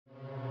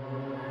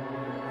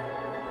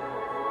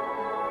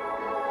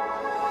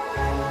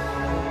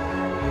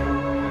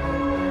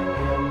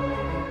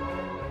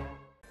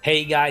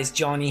Hey guys,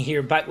 Johnny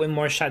here, back with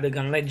more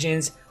Shadowgun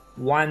Legends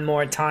one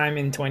more time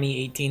in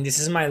 2018. This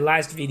is my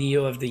last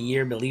video of the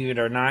year, believe it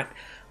or not.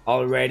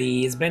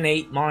 Already, it's been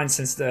 8 months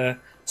since the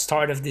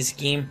start of this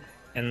game,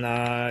 and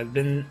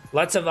been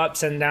lots of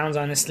ups and downs.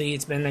 Honestly,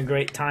 it's been a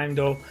great time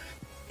though.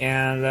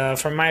 And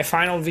for my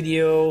final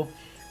video,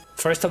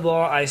 first of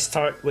all, I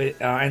start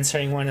with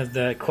answering one of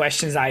the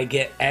questions I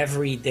get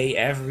every day,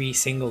 every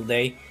single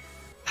day.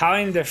 How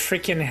in the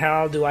freaking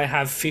hell do I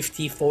have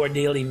 54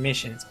 daily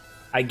missions?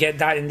 I get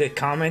that in the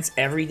comments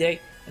every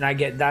day, and I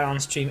get that on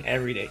stream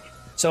every day.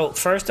 So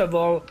first of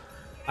all,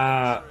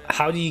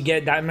 how do you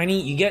get that many?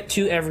 You get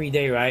 2 every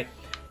day, right?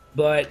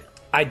 But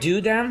I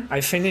do them, I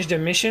finish the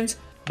missions,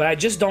 but I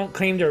just don't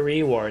claim the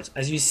rewards.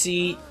 As you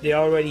see, they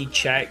already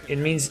checked. It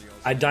means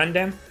I done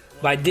them,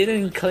 but I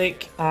didn't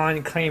click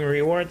on claim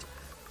rewards.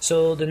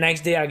 So the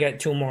next day I get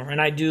 2 more,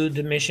 and I do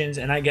the missions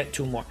and I get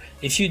 2 more.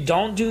 If you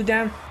don't do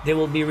them, they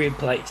will be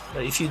replaced.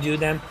 But if you do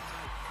them,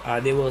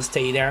 they will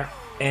stay there,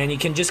 and you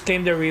can just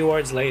claim the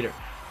rewards later.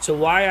 So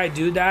why I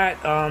do that,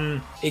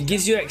 it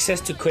gives you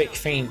access to quick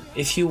fame.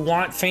 If you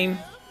want fame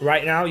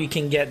right now, you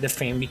can get the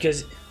fame,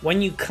 because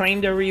when you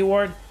claim the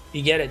reward,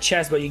 you get a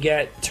chest, but you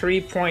get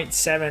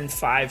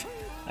 3.75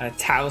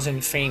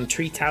 thousand fame,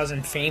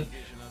 3,000 fame,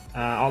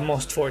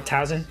 almost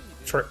 4,000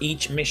 for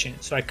each mission.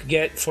 So I could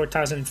get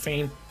 4,000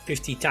 fame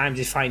 50 times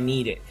if I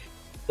need it.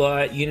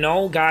 But you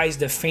know guys,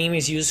 the fame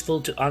is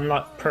useful to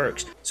unlock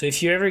perks. So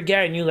if you ever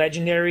get a new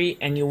legendary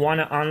and you want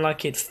to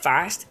unlock it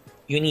fast,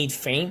 you need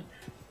fame.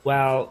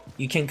 Well,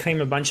 you can claim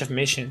a bunch of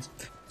missions.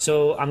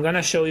 So I'm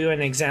gonna show you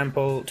an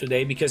example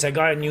today because I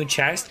got a new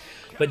chest.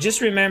 But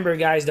just remember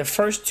guys, the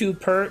first 2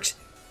 perks,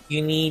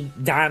 you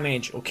need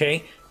damage,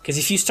 okay? Because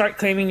if you start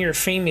claiming your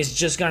fame, it's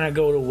just gonna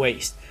go to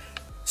waste.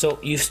 So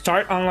you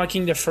start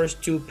unlocking the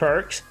first 2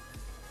 perks,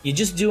 you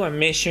just do a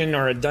mission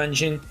or a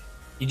dungeon,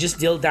 you just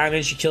deal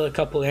damage, you kill a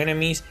couple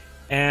enemies,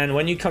 and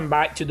when you come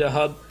back to the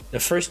hub,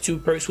 the first 2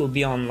 perks will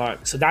be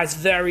unlocked. So that's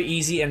very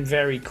easy and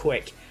very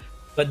quick.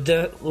 But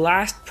the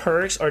last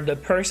perks, or the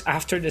perks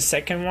after the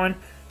second one,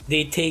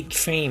 they take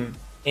fame.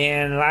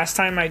 And last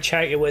time I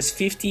checked, it was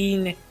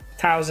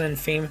 15,000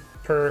 fame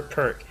per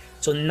perk.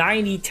 So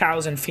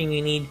 90,000 fame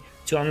you need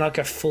to unlock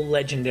a full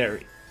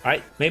legendary.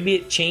 Right? Maybe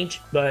it changed,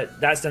 but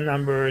that's the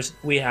numbers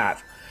we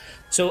have.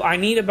 So I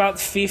need about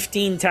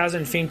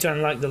 15,000 fame to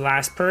unlock the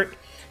last perk,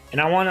 and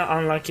I want to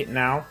unlock it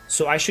now.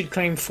 So I should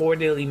claim 4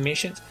 daily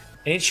missions,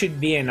 and it should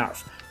be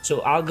enough.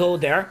 So I'll go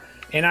there,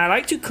 and I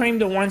like to claim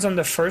the ones on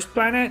the first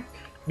planet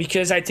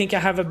because I think I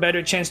have a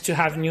better chance to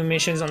have new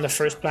missions on the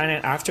first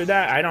planet after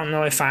that. I don't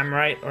know if I'm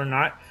right or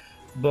not,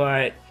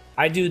 but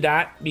I do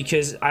that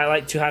because I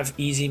like to have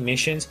easy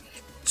missions.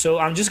 So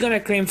I'm just gonna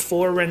claim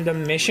 4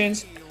 random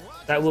missions.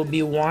 That will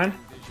be 1,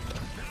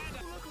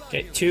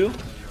 okay, 2,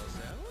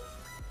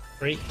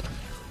 3,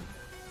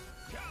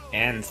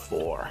 and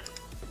 4.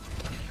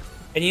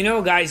 And you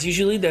know guys,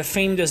 usually the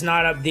fame does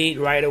not update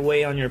right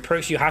away on your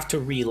perks. You have to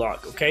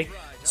relock, okay?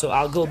 So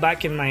I'll go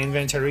back in my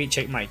inventory,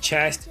 check my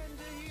chest,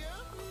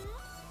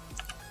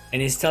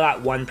 and it's still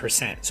at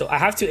 1%. So I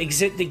have to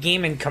exit the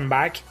game and come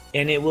back,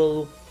 and it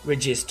will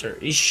register.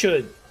 It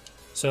should.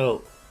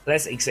 So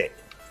let's exit.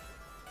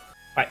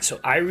 Right, so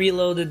I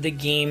reloaded the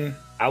game.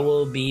 I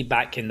will be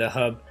back in the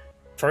hub.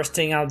 First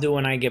thing I'll do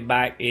when I get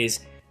back is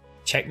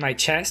check my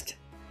chest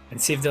and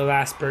see if the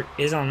last perk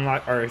is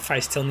unlocked or if I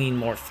still need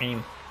more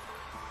fame.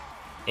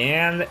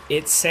 And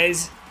it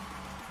says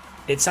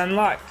it's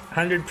unlocked,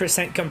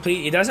 100%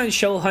 complete. It doesn't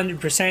show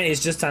 100%,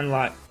 it's just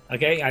unlocked.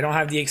 Okay, I don't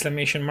have the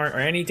exclamation mark or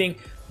anything,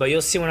 but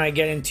you'll see when I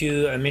get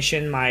into a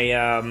mission, my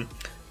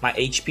my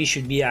HP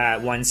should be at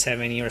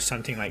 170 or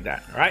something like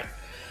that. All right,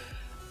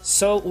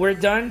 so we're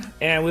done,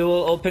 and we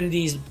will open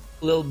these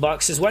little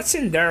boxes. What's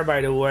in there,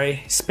 by the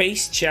way?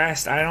 Space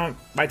chest. I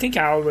think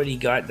I already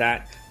got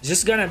that. It's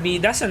just gonna be,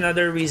 that's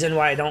another reason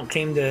why I don't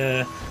claim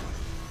the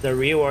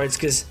rewards,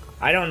 because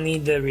I don't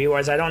need the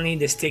rewards. I don't need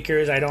the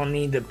stickers. I don't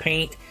need the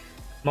paint.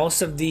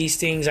 Most of these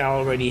things I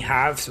already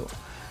have, so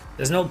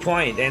there's no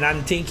point. And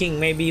I'm thinking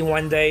maybe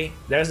one day,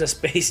 there's a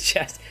space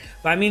chest,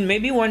 but I mean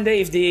maybe one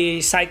day if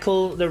they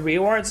cycle the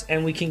rewards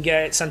and we can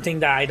get something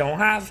that I don't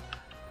have,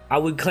 I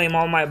would claim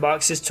all my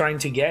boxes trying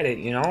to get it,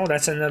 you know?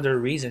 That's another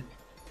reason.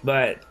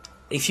 But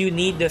if you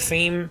need the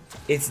fame,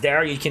 it's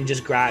there, you can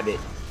just grab it.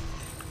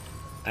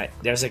 Alright,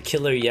 there's a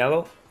killer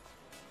yellow,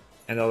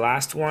 and the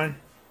last one,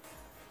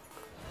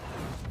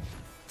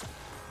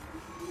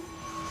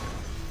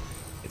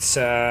 it's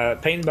a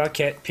pink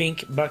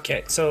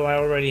bucket, so I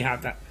already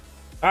have that.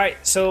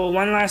 Alright, so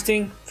one last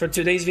thing for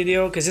today's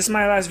video, because this is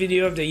my last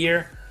video of the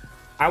year.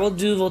 I will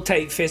do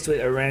Voltaic Fist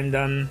with a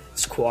random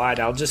squad.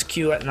 I'll just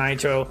queue at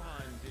Nitro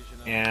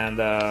and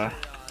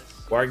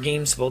War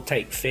Games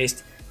Voltaic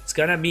Fist. It's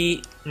gonna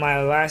be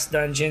my last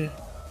dungeon,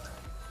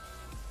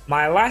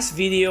 my last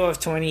video of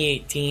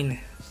 2018.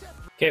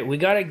 Okay, we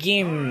got a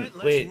game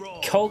with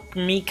Coke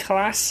Me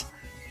class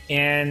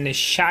and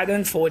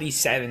Shadowgun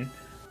 47.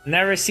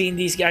 Never seen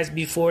these guys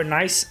before.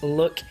 Nice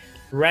look,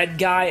 red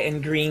guy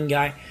and green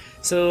guy.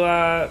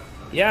 So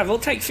yeah,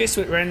 Voltaic Fist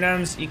with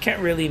randoms, you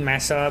can't really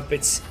mess up.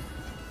 It's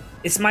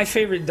my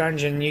favorite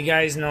dungeon. You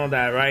guys know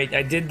that, right?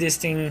 I did this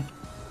thing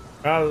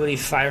probably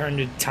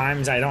 500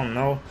 times. I don't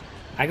know.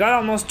 I got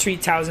almost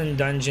 3,000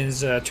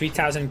 dungeons,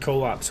 3,000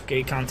 co-ops.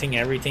 Okay, counting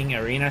everything,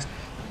 arenas.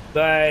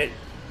 But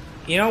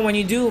you know, when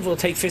you do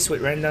Voltaic Fist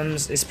with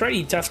randoms, it's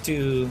pretty tough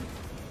to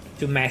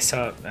mess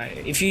up.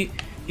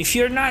 If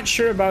you're not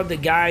sure about the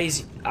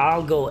guys,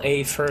 I'll go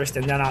A first,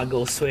 and then I'll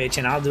go switch,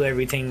 and I'll do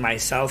everything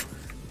myself.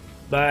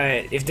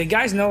 But if the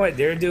guys know what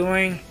they're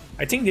doing,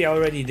 I think they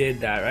already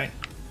did that, right?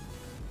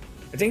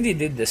 I think they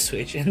did the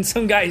switch, and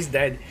some guy's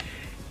dead.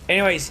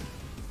 Anyways,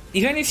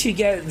 even if you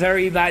get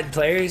very bad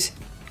players,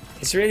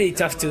 it's really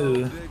tough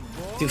to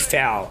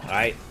fail,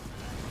 right?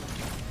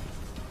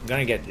 I'm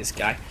gonna get this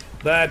guy.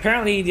 But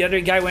apparently the other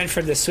guy went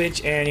for the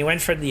switch, and he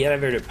went for the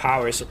elevator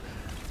power, so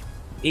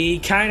he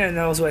kind of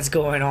knows what's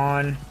going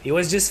on. He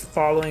was just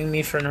following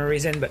me for no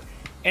reason. But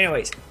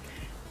anyways,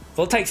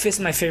 Voltaic Fist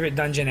is my favorite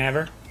dungeon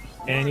ever,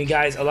 and you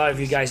guys, a lot of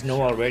you guys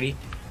know already.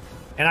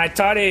 And I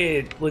thought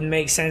it would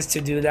make sense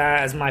to do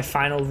that as my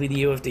final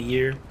video of the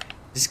year,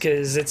 just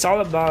because it's all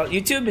about,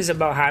 YouTube is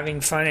about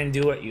having fun and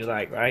do what you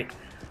like, right?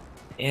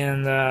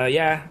 And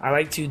yeah, I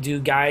like to do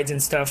guides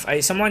and stuff.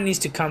 Someone needs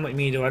to come with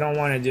me though. I don't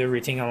want to do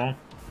everything alone.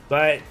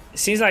 But it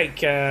seems like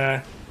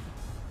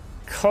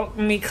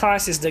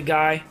Miklas is the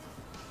guy.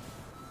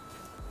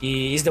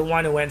 He's the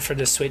one who went for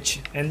the switch,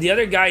 and the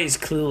other guy is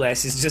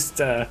clueless. He's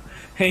just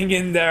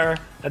hanging there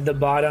at the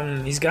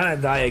bottom. He's gonna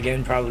die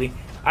again probably.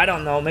 I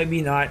don't know,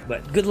 maybe not.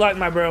 But good luck,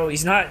 my bro.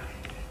 He's not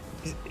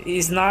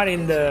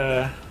in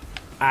the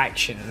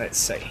action, let's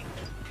say.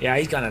 Yeah,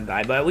 he's gonna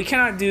die, but we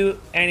cannot do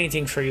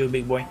anything for you,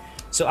 big boy.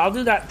 So I'll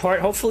do that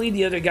part. Hopefully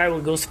the other guy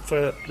will go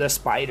for the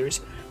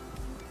spiders.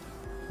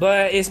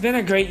 But it's been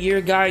a great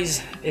year,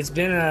 guys. It's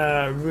been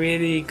a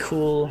really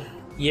cool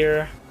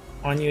year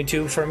on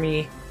YouTube for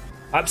me.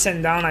 Ups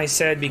and down, I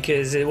said,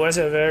 because it was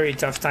a very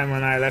tough time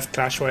when I left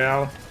Clash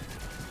Royale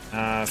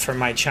for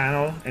my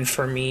channel and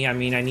for me. I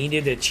mean, I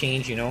needed a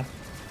change, you know.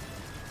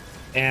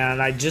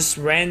 And I just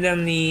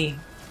randomly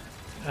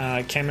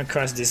came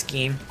across this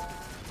game.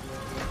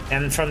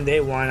 And from day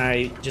one,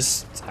 I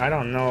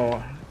don't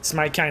know. It's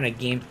my kind of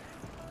game.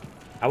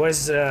 I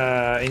was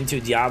into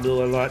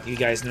Diablo a lot, you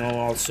guys know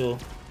also.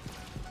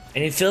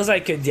 And it feels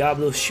like a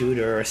Diablo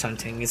shooter or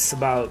something. It's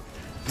about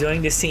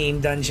doing the same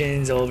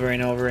dungeons over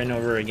and over and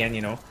over again,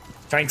 you know.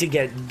 Trying to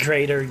get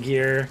greater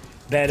gear,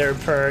 better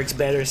perks,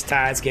 better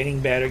stats, getting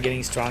better,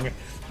 getting stronger.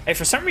 Hey,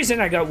 for some reason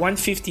I got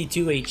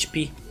 152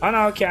 HP. Oh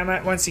no, okay, I'm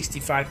at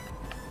 165.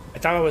 I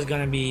thought I was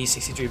gonna be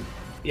 63.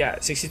 Yeah,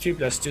 63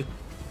 plus 2.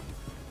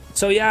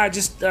 So yeah, I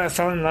just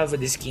fell in love with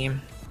this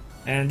game.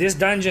 And this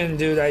dungeon,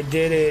 dude, I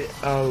did it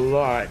a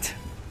lot.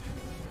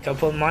 A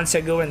couple of months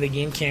ago when the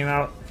game came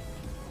out,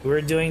 we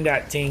were doing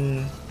that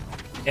thing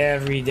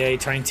every day,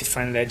 trying to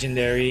find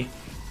legendary.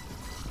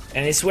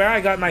 And it's where I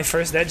got my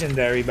first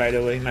legendary, by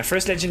the way. My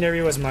first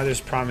legendary was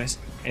Mother's Promise,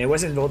 and it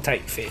wasn't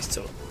Voltaic Fist,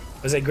 so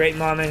it was a great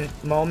moment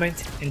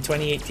in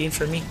 2018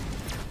 for me.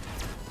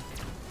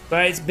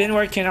 But it's been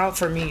working out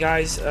for me,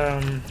 guys.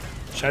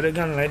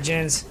 Shadowgun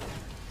Legends,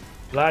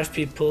 a lot of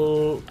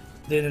people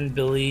didn't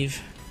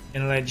believe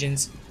in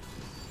Legends,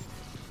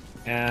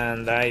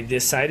 and I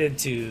decided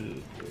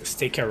to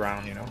stick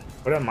around, you know.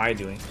 What am I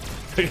doing?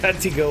 We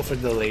got to go for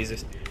the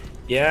lasers.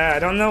 Yeah, I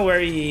don't know where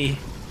he...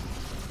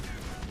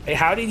 Hey,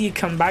 how did he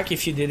come back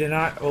if you did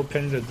not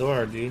open the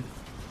door, dude?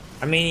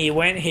 I mean, he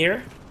went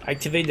here,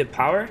 activate the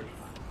power,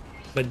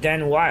 but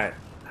then what?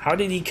 How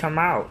did he come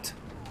out?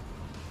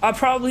 Oh,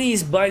 probably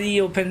his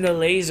buddy opened the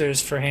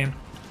lasers for him.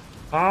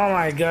 Oh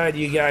my god,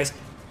 you guys.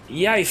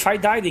 Yeah, if I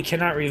die, they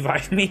cannot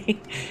revive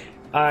me.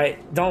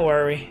 Don't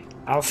worry.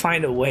 I'll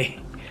find a way.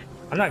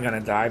 I'm not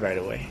gonna die, by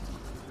the way.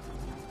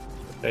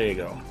 There you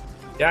go.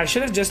 Yeah, I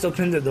should have just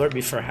opened the door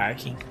before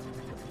hacking.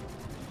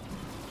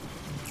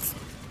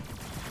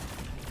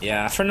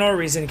 Yeah, for no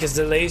reason, because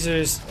the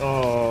lasers...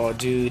 Oh,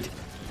 dude.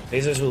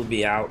 Lasers will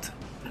be out.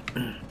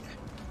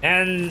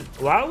 And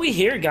while we're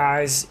here,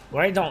 guys,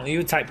 why don't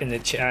you type in the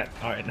chat,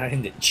 or not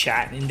in the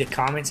chat, in the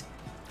comments,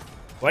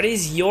 what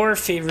is your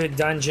favorite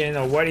dungeon,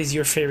 or what is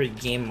your favorite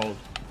game mode?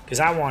 Because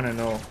I want to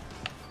know.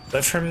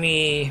 But for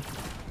me,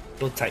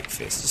 Voltaic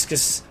Fist, just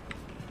because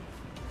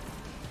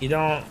you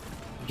don't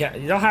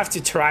have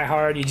to try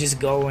hard, you just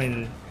go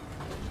and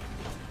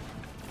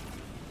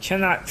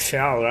cannot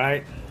fail,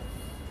 right?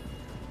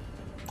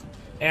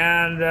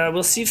 And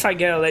we'll see if I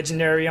get a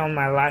legendary on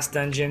my last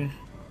dungeon,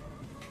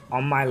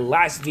 on my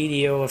last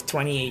video of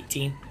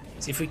 2018.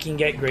 See if we can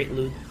get great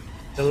loot.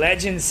 The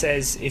legend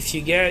says if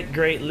you get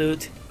great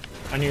loot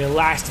on your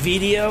last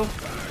video,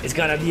 it's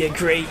gonna be a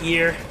great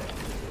year.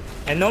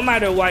 And no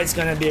matter what, it's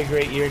gonna be a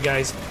great year,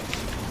 guys.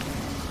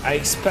 I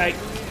expect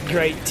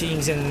great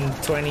things in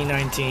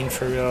 2019,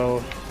 for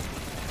real.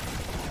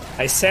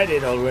 I said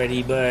it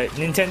already, but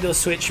Nintendo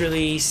Switch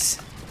release,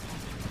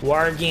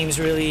 War Games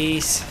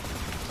release.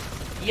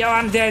 Yo,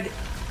 I'm dead.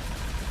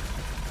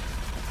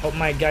 Hope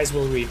my guys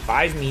will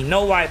revive me.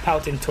 No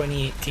wipeout in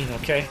 2018,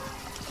 okay?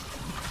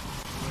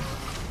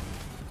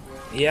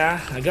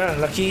 Yeah, I got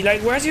unlucky.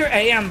 Like, where's your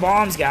AM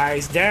bombs,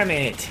 guys? Damn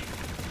it.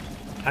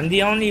 I'm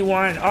the only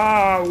one.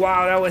 Oh,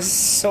 wow, that was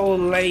so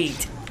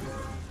late.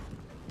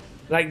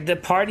 Like, the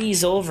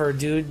party's over,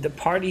 dude. The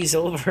party's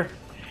over.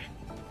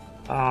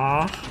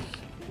 Aw.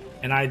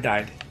 And I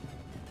died.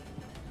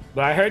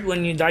 But I heard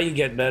when you die, you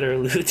get better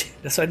loot.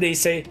 That's what they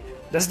say.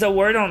 That's the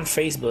word on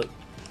Facebook.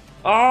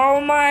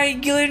 Oh my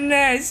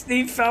goodness!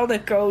 They found the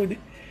code.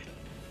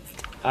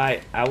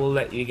 Alright, I will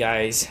let you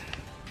guys.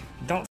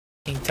 Don't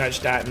f***ing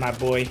touch that, my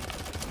boy.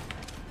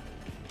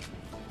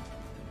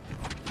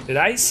 Did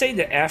I say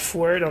the F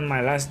word on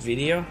my last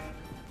video?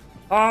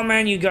 Oh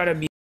man, you gotta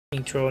be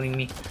f***ing trolling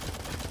me.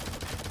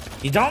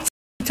 You don't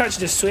f***ing touch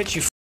the switch,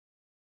 you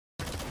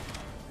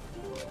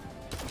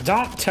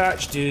don't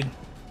touch, dude.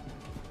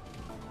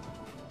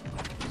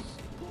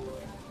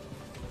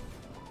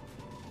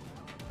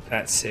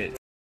 That's it.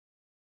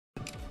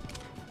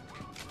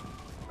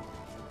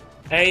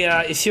 Hey,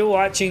 if you're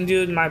watching,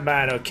 dude, my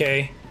bad,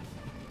 okay?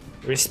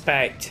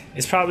 Respect.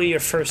 It's probably your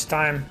first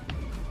time.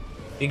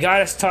 You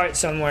gotta start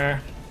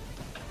somewhere.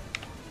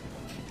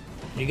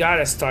 You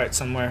gotta start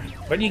somewhere.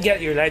 Where do you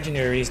get your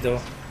legendaries, though?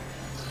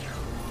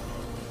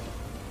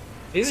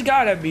 It's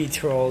gotta be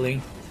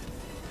trolling.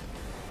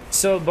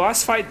 So,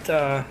 boss fight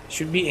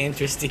should be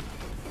interesting.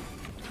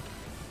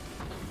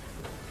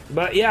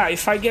 But yeah,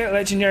 if I get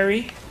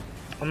legendary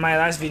on my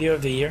last video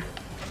of the year,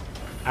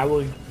 I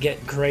will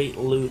get great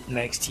loot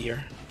next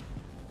year.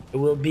 It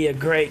will be a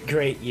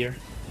great year.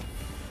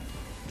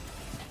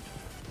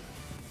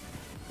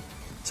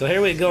 So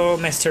here we go,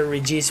 Mr.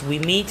 Regis. We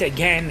meet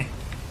again.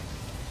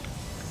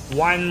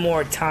 One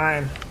more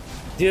time.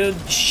 Dude,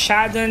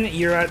 Shadowgun,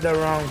 you're at the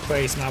wrong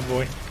place, my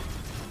boy.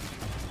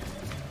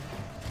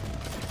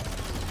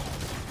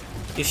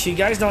 If you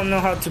guys don't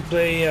know how to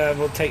play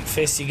Voltaic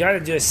Fist, you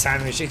gotta do a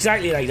sandwich.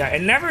 Exactly like that.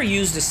 And never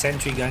use the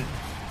sentry gun.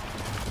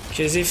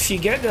 Because if you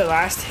get the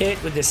last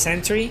hit with the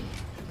sentry,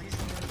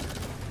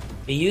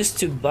 it used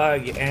to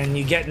bug and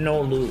you get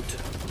no loot.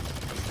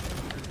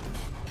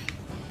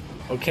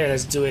 Okay,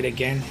 let's do it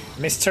again.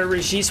 Mr.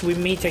 Regis, we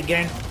meet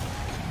again.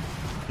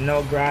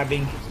 No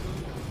grabbing.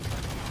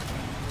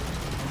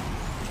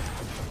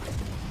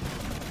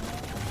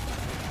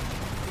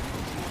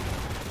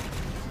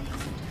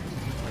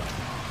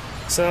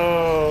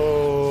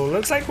 So,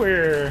 looks like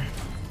we're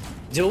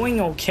doing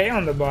okay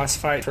on the boss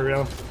fight for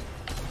real.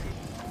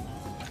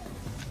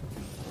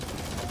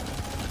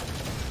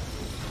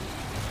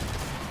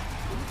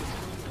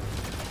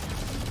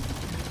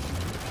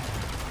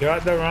 You're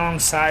at the wrong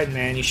side,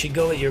 man. You should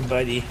go with your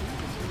buddy.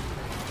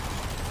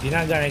 You're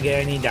not gonna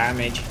get any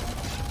damage.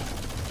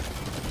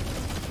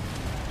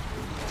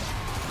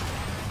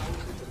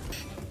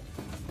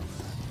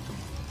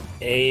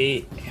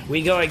 Hey,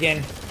 we go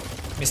again.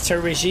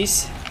 Mr.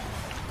 Regis.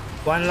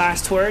 One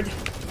last word.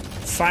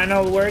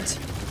 Final words.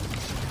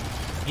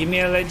 Give me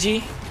a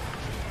Legi.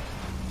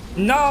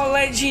 No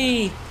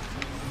Legi!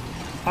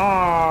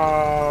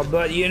 Oh,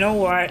 but you know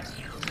what?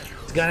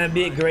 It's gonna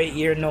be a great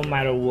year no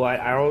matter what.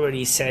 I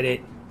already said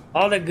it.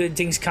 All the good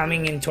things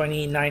coming in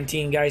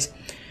 2019, guys.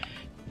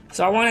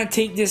 So I want to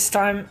take this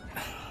time.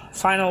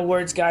 Final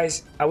words,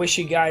 guys. I wish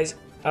you guys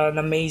an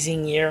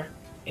amazing year.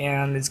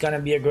 And it's gonna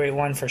be a great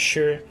one for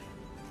sure.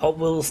 Hope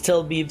we'll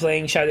still be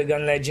playing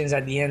Shadowgun Legends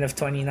at the end of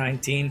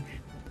 2019.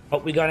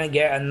 Hope we're gonna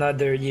get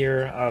another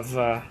year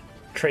of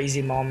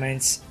crazy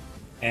moments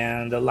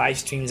and the live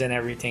streams and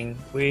everything.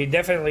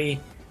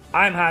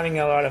 I'm having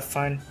a lot of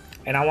fun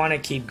and I want to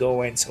keep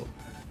going. So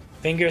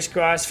fingers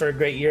crossed for a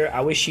great year.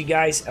 I wish you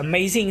guys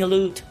amazing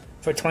loot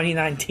for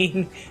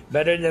 2019,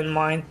 better than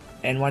mine.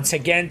 And once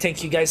again,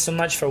 thank you guys so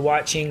much for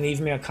watching. Leave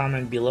me a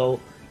comment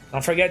below.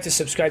 Don't forget to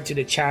subscribe to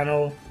the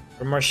channel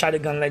for more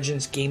Shadowgun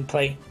Legends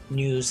gameplay,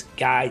 news,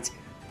 guides.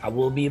 I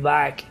will be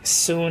back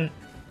soon.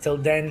 Till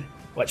then,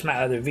 watch my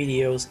other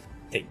videos.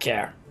 Take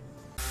care.